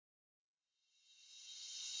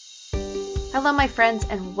Hello, my friends,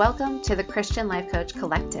 and welcome to the Christian Life Coach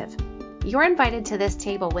Collective. You're invited to this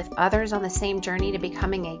table with others on the same journey to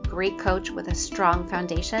becoming a great coach with a strong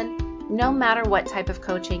foundation, no matter what type of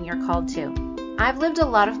coaching you're called to. I've lived a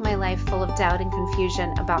lot of my life full of doubt and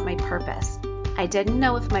confusion about my purpose. I didn't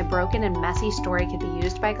know if my broken and messy story could be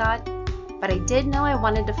used by God, but I did know I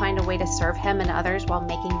wanted to find a way to serve Him and others while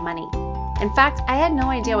making money. In fact, I had no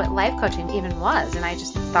idea what life coaching even was, and I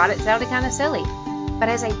just thought it sounded kind of silly. But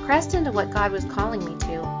as I pressed into what God was calling me to,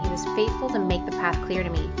 He was faithful to make the path clear to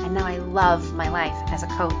me, and now I love my life as a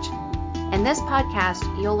coach. In this podcast,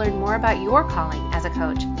 you'll learn more about your calling as a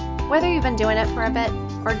coach, whether you've been doing it for a bit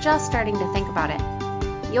or just starting to think about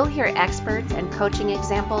it. You'll hear experts and coaching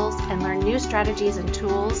examples and learn new strategies and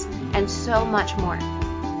tools, and so much more.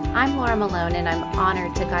 I'm Laura Malone, and I'm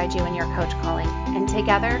honored to guide you in your coach calling, and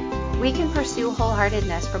together, we can pursue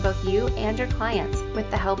wholeheartedness for both you and your clients with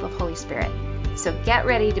the help of Holy Spirit. So get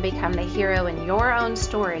ready to become the hero in your own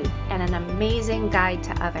story and an amazing guide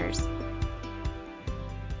to others.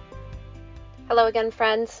 Hello again,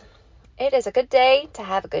 friends. It is a good day to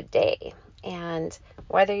have a good day. And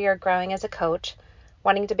whether you're growing as a coach,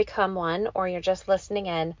 wanting to become one, or you're just listening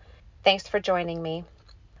in, thanks for joining me.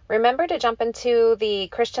 Remember to jump into the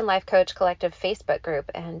Christian Life Coach Collective Facebook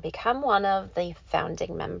group and become one of the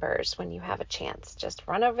founding members when you have a chance. Just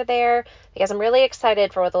run over there because I'm really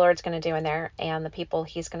excited for what the Lord's going to do in there and the people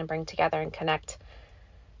He's going to bring together and connect.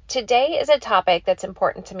 Today is a topic that's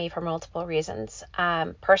important to me for multiple reasons,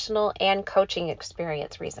 personal and coaching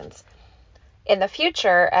experience reasons. In the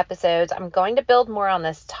future episodes, I'm going to build more on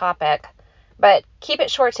this topic, but keep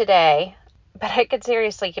it short today. But I could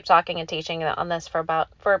seriously keep talking and teaching on this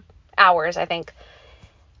for hours, I think.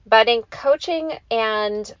 But in coaching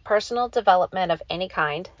and personal development of any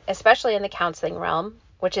kind, especially in the counseling realm,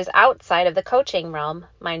 which is outside of the coaching realm,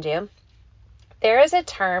 mind you, there is a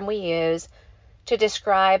term we use to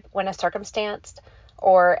describe when a circumstance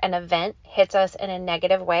or an event hits us in a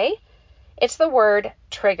negative way. It's the word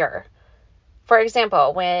trigger. For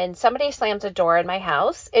example, when somebody slams a door in my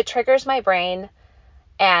house, it triggers my brain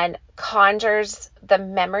and conjures the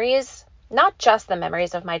memories, not just the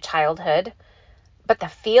memories of my childhood, but the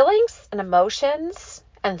feelings and emotions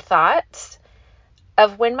and thoughts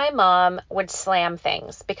of when my mom would slam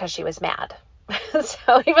things because she was mad.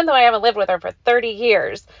 So even though I haven't lived with her for 30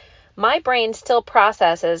 years, my brain still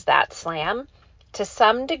processes that slam to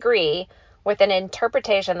some degree with an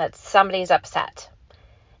interpretation that somebody's upset.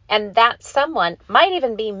 And that someone might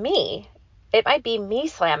even be me. It might be me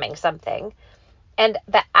slamming something. And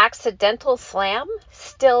the accidental slam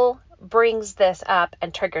still brings this up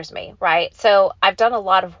and triggers me, right? So I've done a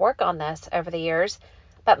lot of work on this over the years,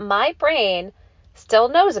 but my brain still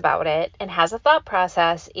knows about it and has a thought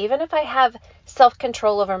process, even if I have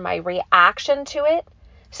self-control over my reaction to it.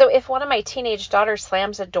 So if one of my teenage daughters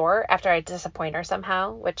slams a door after I disappoint her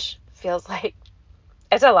somehow, which feels like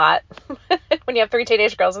it's a lot when you have 3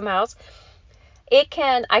 teenage girls in the house, I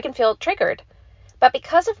can feel triggered. But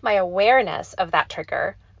because of my awareness of that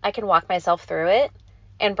trigger, I can walk myself through it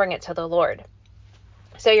and bring it to the Lord.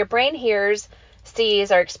 So your brain hears,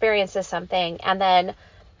 sees, or experiences something, and then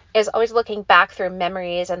is always looking back through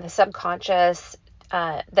memories and the subconscious,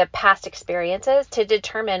 the past experiences to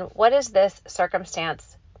determine what is this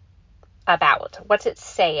circumstance about? What's it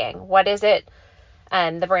saying? What is it?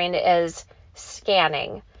 The brain is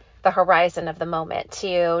scanning the horizon of the moment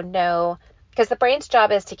to know, because the brain's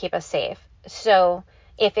job is to keep us safe. So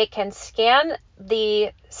if it can scan the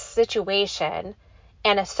situation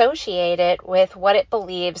and associate it with what it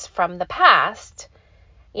believes from the past,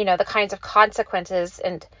 the kinds of consequences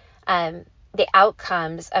and the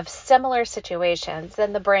outcomes of similar situations,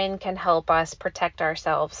 then the brain can help us protect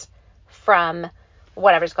ourselves from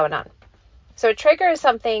whatever's going on. So a trigger is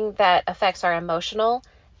something that affects our emotional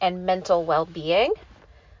and mental well-being,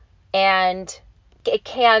 and it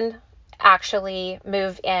can actually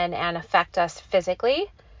move in and affect us physically.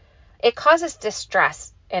 It causes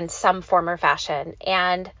distress in some form or fashion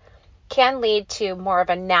and can lead to more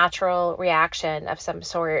of a natural reaction of some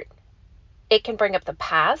sort. It can bring up the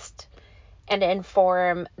past and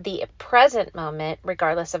inform the present moment,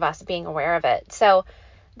 regardless of us being aware of it. So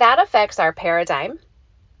that affects our paradigm,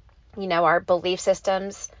 our belief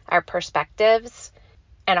systems, our perspectives,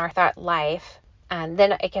 and our thought life. And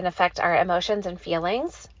then it can affect our emotions and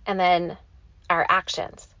feelings, and then our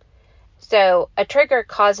actions. So a trigger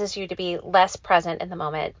causes you to be less present in the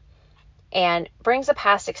moment and brings a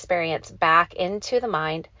past experience back into the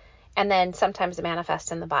mind, and then sometimes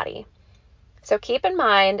manifests in the body. So keep in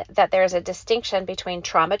mind that there's a distinction between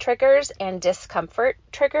trauma triggers and discomfort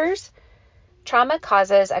triggers. Trauma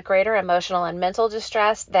causes a greater emotional and mental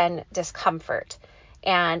distress than discomfort,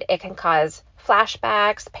 and it can cause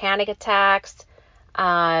flashbacks, panic attacks,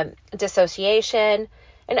 dissociation,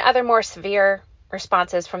 and other more severe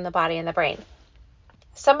responses from the body and the brain.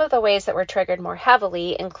 Some of the ways that we're triggered more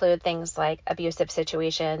heavily include things like abusive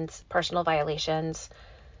situations, personal violations,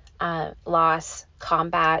 loss,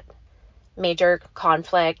 combat, major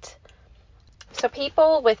conflict. So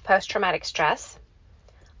people with post-traumatic stress,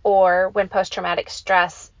 or when post-traumatic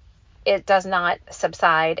stress, it does not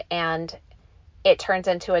subside and it turns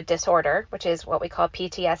into a disorder, which is what we call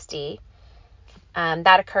PTSD.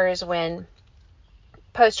 That occurs when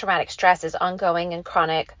post-traumatic stress is ongoing and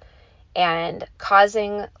chronic and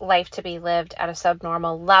causing life to be lived at a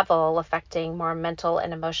subnormal level, affecting more mental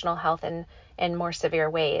and emotional health in more severe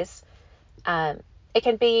ways. It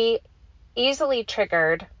can be easily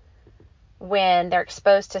triggered when they're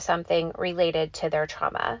exposed to something related to their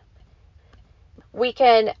trauma. We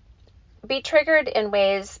can be triggered in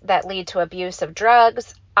ways that lead to abuse of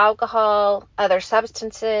drugs, alcohol, other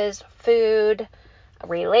substances, food,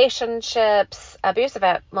 relationships. Abuse of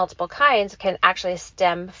multiple kinds can actually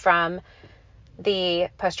stem from the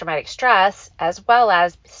post-traumatic stress, as well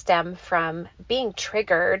as stem from being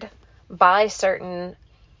triggered by certain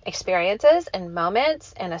experiences and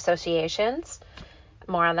moments and associations.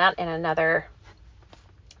 More on that in another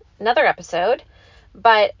episode.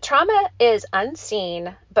 But trauma is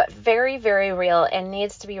unseen, but very, very real and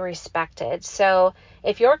needs to be respected. So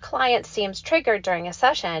if your client seems triggered during a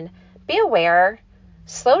session, be aware,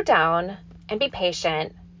 slow down, and be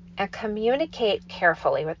patient, and communicate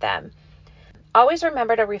carefully with them. Always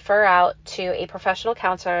remember to refer out to a professional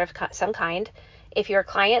counselor of some kind if your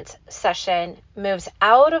client's session moves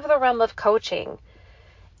out of the realm of coaching.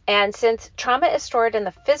 And since trauma is stored in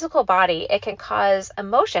the physical body, it can cause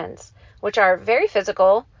emotions, which are very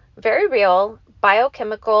physical, very real,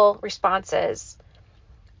 biochemical responses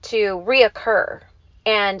to reoccur.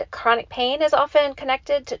 And chronic pain is often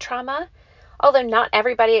connected to trauma, although not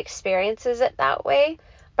everybody experiences it that way,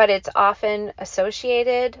 but it's often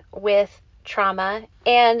associated with trauma.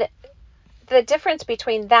 And the difference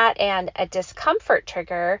between that and a discomfort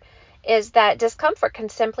trigger is that discomfort can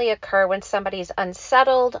simply occur when somebody's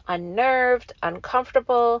unsettled, unnerved,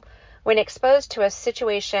 uncomfortable, when exposed to a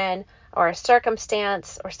situation or a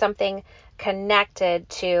circumstance or something connected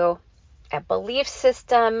to a belief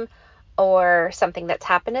system or something that's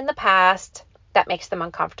happened in the past that makes them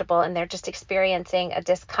uncomfortable, and they're just experiencing a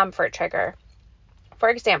discomfort trigger. For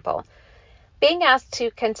example, being asked to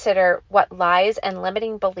consider what lies and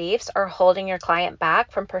limiting beliefs are holding your client back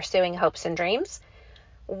from pursuing hopes and dreams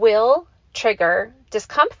will trigger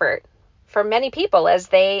discomfort for many people, as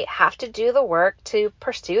they have to do the work to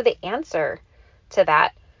pursue the answer to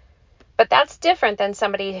that. But that's different than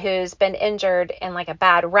somebody who's been injured in like a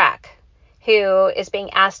bad wreck, who is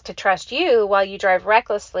being asked to trust you while you drive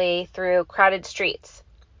recklessly through crowded streets.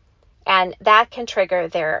 And that can trigger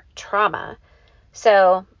their trauma.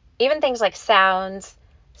 So even things like sounds,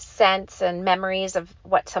 scents, and memories of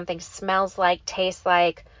what something smells like, tastes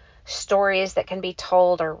like, stories that can be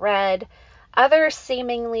told or read, other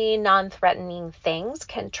seemingly non-threatening things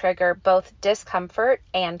can trigger both discomfort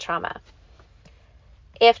and trauma.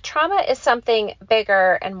 If trauma is something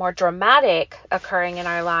bigger and more dramatic occurring in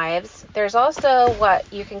our lives, there's also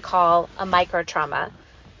what you can call a microtrauma,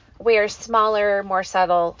 where smaller, more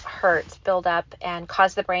subtle hurts build up and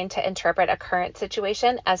cause the brain to interpret a current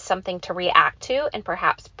situation as something to react to and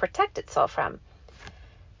perhaps protect itself from.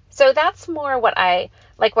 So that's more what I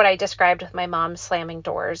described with my mom slamming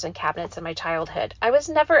doors and cabinets in my childhood. I was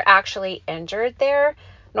never actually injured there,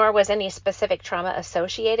 nor was any specific trauma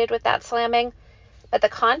associated with that slamming. But the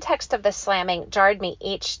context of the slamming jarred me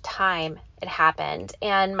each time it happened,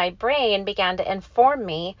 and my brain began to inform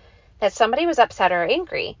me that somebody was upset or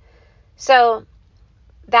angry. So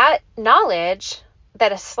that knowledge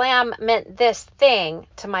that a slam meant this thing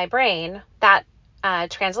to my brain, that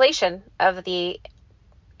translation of the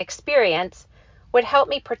experience, would help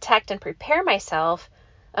me protect and prepare myself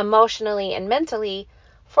emotionally and mentally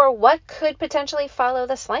for what could potentially follow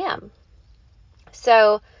the slam.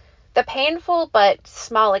 So the painful but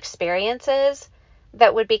small experiences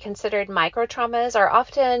that would be considered microtraumas are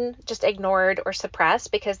often just ignored or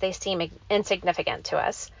suppressed because they seem insignificant to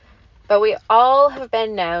us. But we all have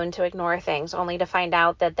been known to ignore things only to find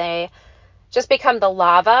out that they just become the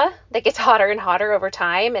lava that gets hotter and hotter over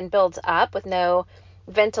time and builds up with no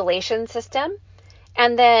ventilation system.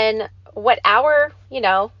 And then what our,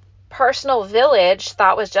 personal village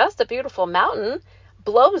thought was just a beautiful mountain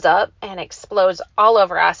blows up and explodes all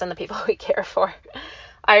over us and the people we care for.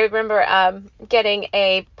 I remember getting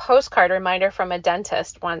a postcard reminder from a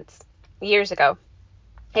dentist once, years ago.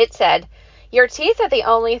 It said, "Your teeth are the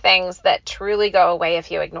only things that truly go away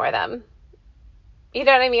if you ignore them." You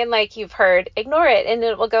know what I mean? Like you've heard, ignore it and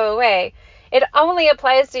it will go away. It only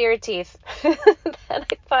applies to your teeth. And I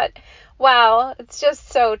thought, wow, it's just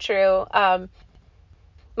so true.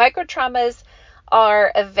 Microtraumas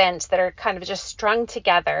are events that are kind of just strung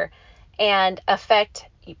together and affect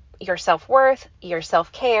your self-worth, your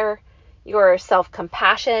self-care, your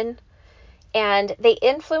self-compassion, and they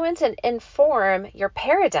influence and inform your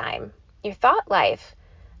paradigm, your thought life,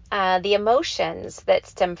 the emotions that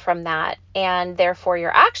stem from that, and therefore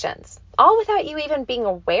your actions, all without you even being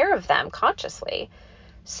aware of them consciously.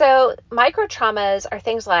 So microtraumas are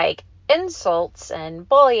things like insults and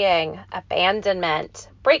bullying, abandonment,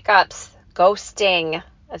 breakups, ghosting,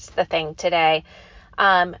 that's the thing today,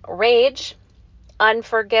 rage,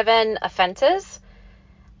 unforgiven offenses,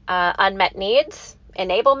 unmet needs,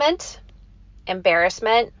 enablement,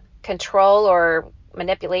 embarrassment, control or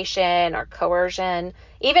manipulation or coercion,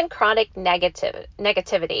 even chronic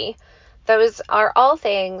negativity. Those are all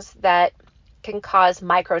things that can cause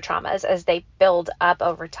microtraumas as they build up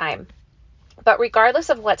over time. But regardless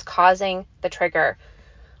of what's causing the trigger,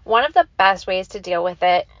 one of the best ways to deal with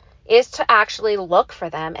it is to actually look for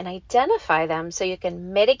them and identify them so you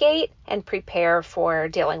can mitigate and prepare for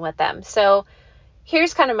dealing with them. So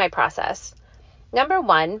here's kind of my process. Number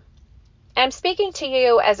one, I'm speaking to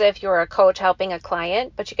you as if you're a coach helping a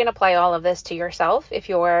client, but you can apply all of this to yourself if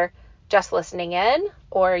you're just listening in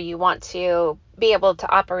or you want to be able to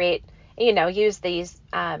operate, use this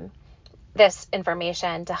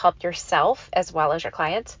information to help yourself as well as your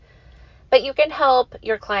clients. But you can help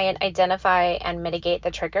your client identify and mitigate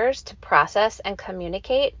the triggers to process and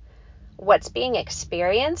communicate what's being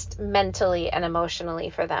experienced mentally and emotionally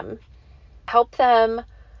for them. Help them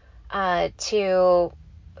to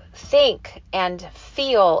think and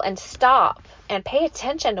feel and stop and pay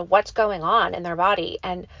attention to what's going on in their body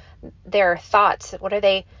and their thoughts. What are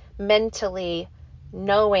they mentally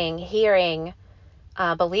knowing, hearing,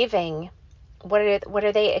 believing? What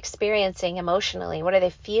are they experiencing emotionally? What are they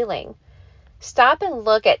feeling? Stop and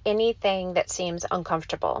look at anything that seems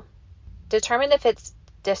uncomfortable. Determine if it's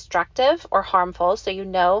destructive or harmful so you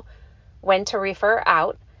know when to refer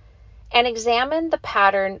out, and examine the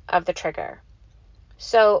pattern of the trigger.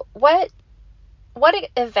 So what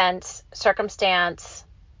events, circumstance,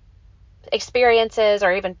 experiences,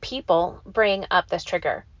 or even people bring up this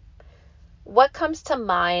trigger? What comes to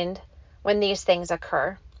mind when these things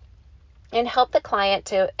occur? And help the client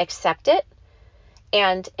to accept it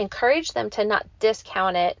and encourage them to not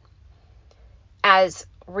discount it as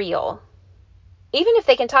real. Even if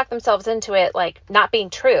they can talk themselves into it like not being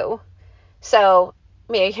true. So,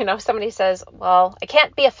 somebody says, well, I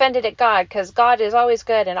can't be offended at God because God is always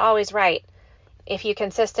good and always right. If you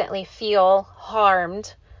consistently feel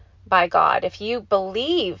harmed by God, if you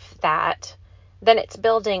believe that, then it's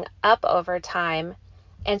building up over time.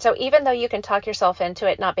 And so even though you can talk yourself into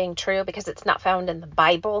it not being true because it's not found in the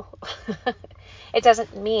Bible, it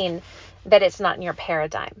doesn't mean that it's not in your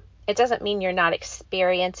paradigm. It doesn't mean you're not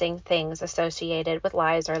experiencing things associated with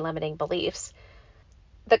lies or limiting beliefs.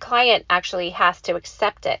 The client actually has to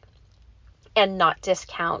accept it and not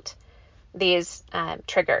discount these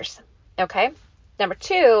triggers. Okay? Number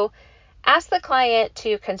two, ask the client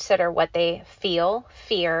to consider what they feel,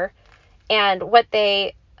 fear, and what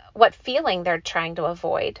feeling they're trying to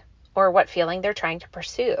avoid or what feeling they're trying to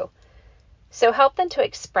pursue. So help them to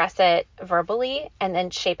express it verbally and then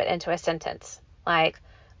shape it into a sentence. Like,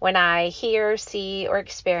 when I hear, see, or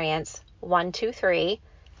experience 1, 2, 3,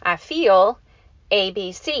 I feel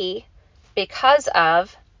ABC because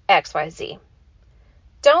of XYZ.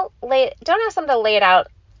 Don't ask them to lay it out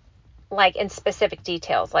like in specific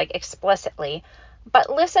details, like explicitly,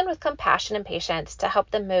 but listen with compassion and patience to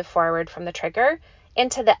help them move forward from the trigger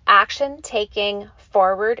into the action-taking,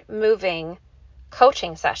 forward-moving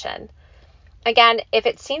coaching session. Again, if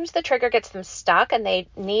it seems the trigger gets them stuck and they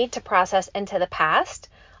need to process into the past,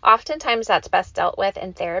 oftentimes that's best dealt with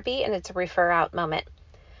in therapy and it's a refer out moment.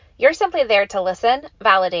 You're simply there to listen,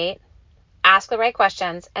 validate, ask the right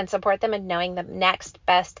questions, and support them in knowing the next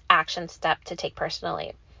best action step to take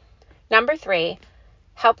personally. Number 3,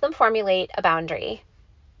 help them formulate a boundary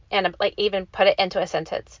and even put it into a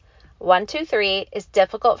sentence. 1, 2, 3 is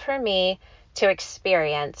difficult for me to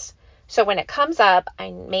experience. So when it comes up,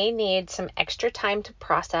 I may need some extra time to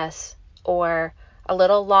process or a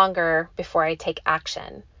little longer before I take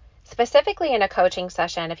action. Specifically in a coaching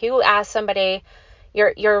session, if you ask somebody,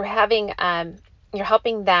 you're helping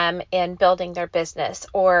them in building their business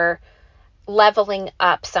or leveling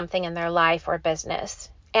up something in their life or business.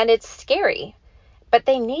 And it's scary, but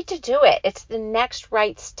they need to do it. It's the next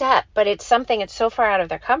right step, but it's something that's so far out of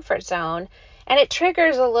their comfort zone, and it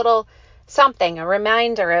triggers a little something, a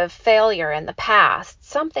reminder of failure in the past,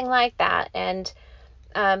 something like that. And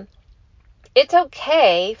it's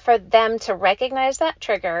okay for them to recognize that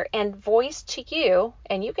trigger and voice to you,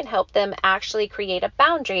 and you can help them actually create a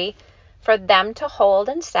boundary for them to hold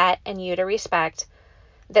and set and you to respect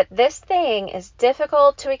that this thing is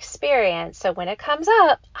difficult to experience. So when it comes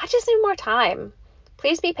up, I just need more time.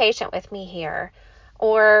 Please be patient with me here.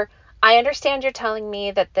 Or I understand you're telling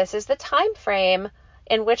me that this is the time frame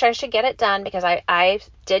in which I should get it done, because I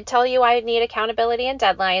did tell you I need accountability and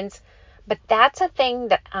deadlines, but that's a thing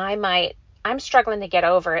that I'm struggling to get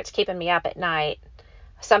over. It's keeping me up at night.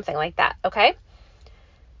 Something like that, okay?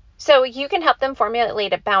 So you can help them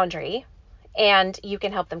formulate a boundary, and you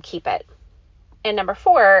can help them keep it. And number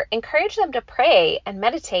 4, encourage them to pray and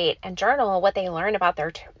meditate and journal what they learn about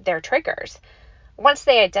their triggers. Once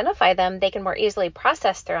they identify them, they can more easily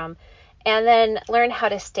process through them and then learn how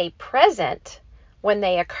to stay present when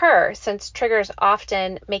they occur. Since triggers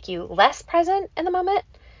often make you less present in the moment,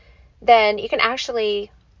 then you can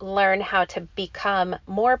actually learn how to become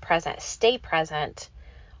more present, stay present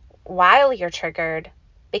while you're triggered,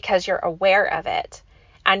 because you're aware of it,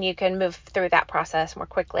 and you can move through that process more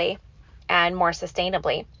quickly and more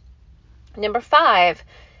sustainably. Number 5,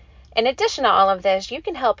 in addition to all of this, you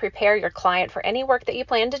can help prepare your client for any work that you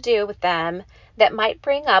plan to do with them that might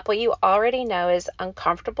bring up what you already know is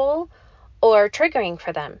uncomfortable or triggering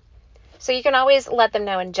for them. So you can always let them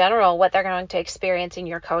know in general what they're going to experience in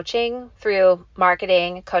your coaching through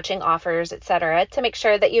marketing, coaching offers, etc., to make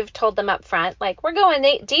sure that you've told them up front, like, we're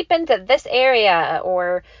going deep into this area,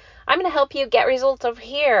 or I'm going to help you get results over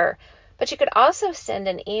here. But you could also send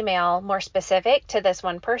an email more specific to this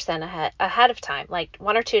one person ahead of time, like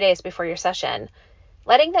 1 or 2 days before your session,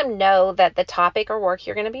 letting them know that the topic or work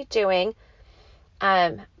you're going to be doing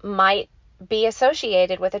might be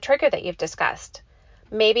associated with a trigger that you've discussed.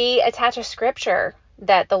 Maybe attach a scripture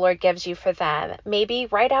that the Lord gives you for them. Maybe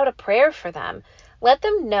write out a prayer for them. Let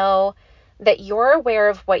them know that you're aware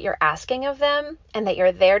of what you're asking of them and that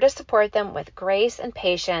you're there to support them with grace and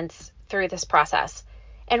patience through this process.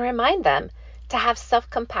 And remind them to have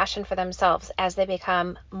self-compassion for themselves as they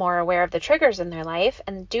become more aware of the triggers in their life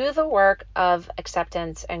and do the work of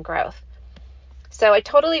acceptance and growth. So I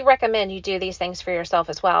totally recommend you do these things for yourself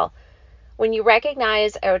as well. When you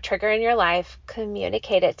recognize a trigger in your life,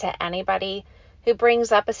 communicate it to anybody who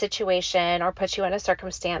brings up a situation or puts you in a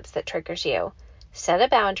circumstance that triggers you. Set a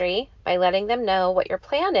boundary by letting them know what your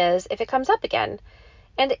plan is if it comes up again.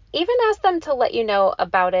 And even ask them to let you know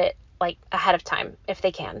about it like ahead of time if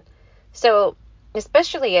they can. So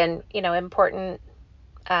especially in, important,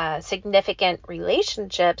 significant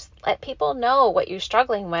relationships, let people know what you're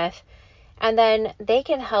struggling with, and then they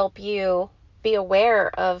can help you be aware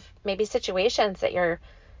of maybe situations that you're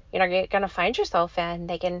going to find yourself in.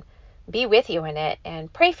 They can be with you in it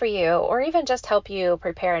and pray for you, or even just help you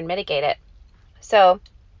prepare and mitigate it. So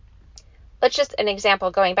let's just an example,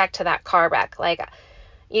 going back to that car wreck. Like,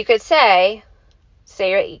 you could say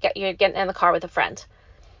you're getting in the car with a friend.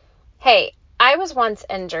 Hey, I was once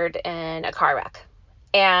injured in a car wreck,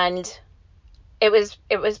 and it was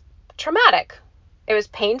traumatic. It was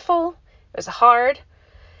painful. It was hard.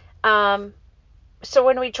 So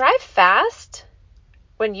when you drive fast,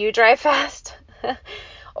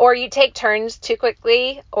 or you take turns too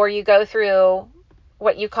quickly, or you go through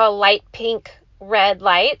what you call light pink, red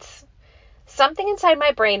lights, something inside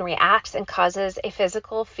my brain reacts and causes a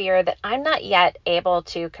physical fear that I'm not yet able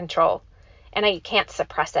to control, and I can't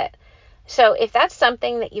suppress it. So if that's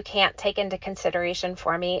something that you can't take into consideration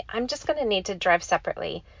for me, I'm just going to need to drive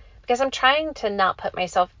separately, because I'm trying to not put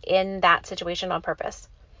myself in that situation on purpose.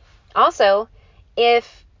 Also,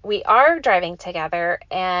 if we are driving together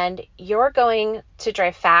and you're going to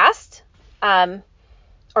drive fast,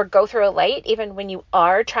 or go through a light, even when you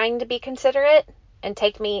are trying to be considerate and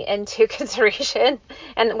take me into consideration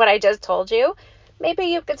and what I just told you, maybe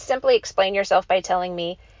you could simply explain yourself by telling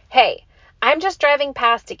me, hey, I'm just driving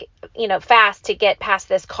fast to get past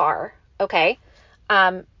this car. Okay.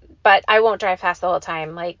 But I won't drive fast the whole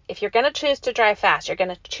time. Like, if you're going to choose to drive fast, you're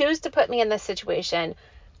going to choose to put me in this situation,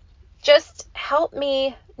 just help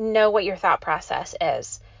me know what your thought process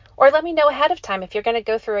is. Or let me know ahead of time if you're going to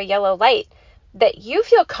go through a yellow light that you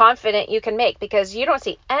feel confident you can make, because you don't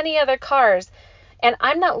see any other cars. And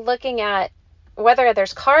I'm not looking at whether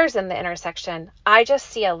there's cars in the intersection. I just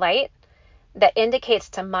see a light that indicates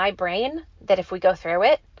to my brain that if we go through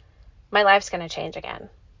it, my life's going to change again.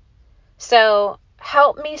 So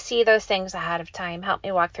help me see those things ahead of time. Help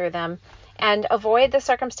me walk through them and avoid the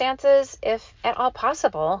circumstances if at all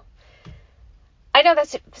possible. I know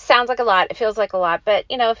that sounds like a lot. It feels like a lot, but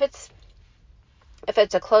if it's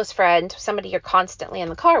a close friend, somebody you're constantly in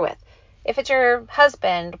the car with, if it's your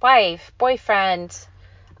husband, wife, boyfriend,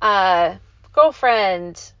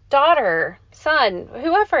 girlfriend, daughter, son,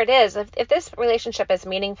 whoever it is, if this relationship is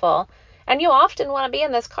meaningful and you often want to be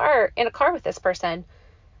in a car with this person,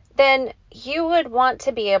 then you would want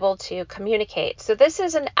to be able to communicate. So this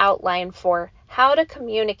is an outline for how to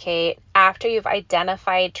communicate after you've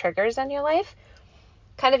identified triggers in your life.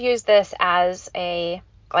 Kind of use this as a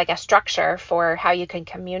structure for how you can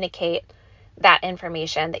communicate that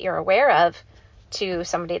information that you're aware of to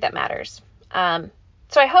somebody that matters. So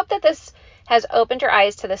I hope that this has opened your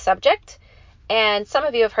eyes to the subject. And some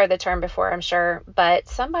of you have heard the term before, I'm sure, but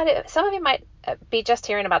some of you might be just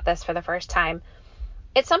hearing about this for the first time.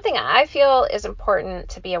 It's something I feel is important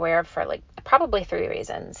to be aware of for probably 3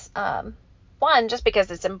 reasons. One, just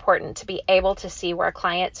because it's important to be able to see where a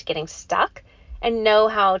client's getting stuck and know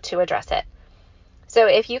how to address it. So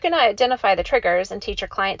if you can identify the triggers and teach your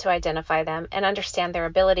client to identify them and understand their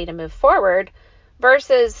ability to move forward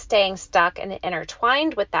versus staying stuck and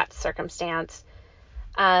intertwined with that circumstance,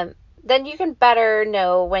 then you can better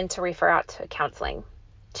know when to refer out to counseling.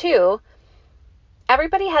 2,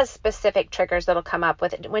 everybody has specific triggers that'll come up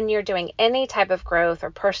with it when you're doing any type of growth or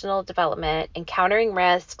personal development, encountering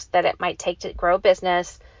risks that it might take to grow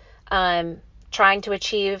business, trying to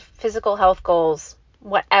achieve physical health goals,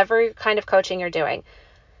 whatever kind of coaching you're doing.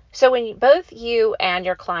 So when both you and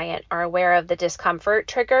your client are aware of the discomfort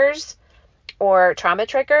triggers or trauma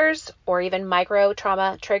triggers or even micro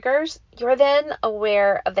trauma triggers, you're then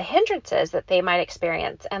aware of the hindrances that they might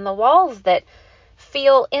experience and the walls that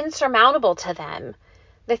feel insurmountable to them,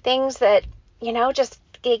 the things that, just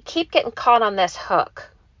keep getting caught on this hook,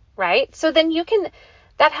 right? So then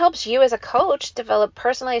that helps you as a coach develop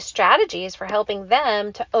personalized strategies for helping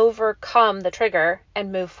them to overcome the trigger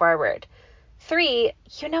and move forward. 3,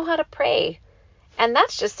 you know how to pray. And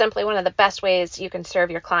that's just simply one of the best ways you can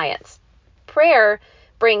serve your clients. Prayer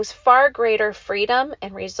brings far greater freedom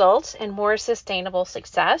and results and more sustainable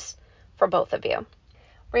success for both of you.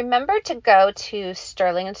 Remember to go to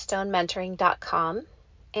sterlingandstonementoring.com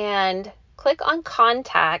and click on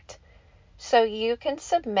contact so you can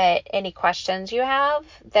submit any questions you have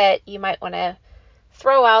that you might want to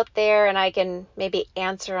throw out there and I can maybe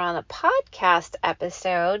answer on a podcast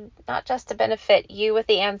episode, not just to benefit you with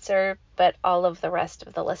the answer, but all of the rest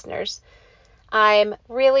of the listeners. I'm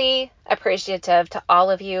really appreciative to all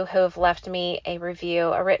of you who have left me a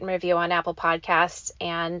written review on Apple Podcasts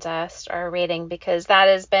and a star rating, because that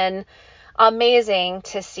has been amazing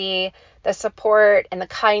to see the support and the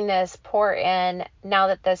kindness pour in now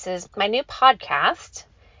that this is my new podcast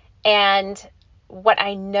and what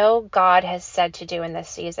I know God has said to do in this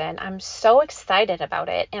season. I'm so excited about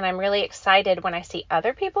it, and I'm really excited when I see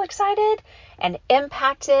other people excited and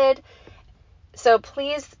impacted. So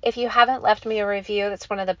please, if you haven't left me a review, that's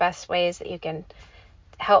one of the best ways that you can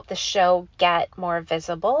help the show get more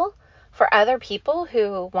visible for other people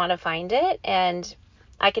who want to find it, and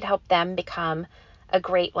I could help them become a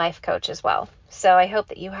great life coach as well. So I hope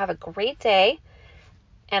that you have a great day,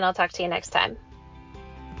 and I'll talk to you next time.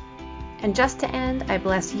 And just to end, I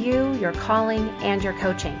bless you, your calling, and your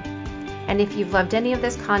coaching. And if you've loved any of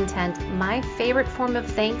this content, my favorite form of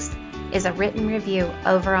thanks is a written review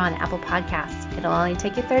over on Apple Podcasts. It'll only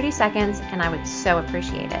take you 30 seconds, and I would so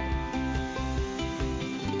appreciate it.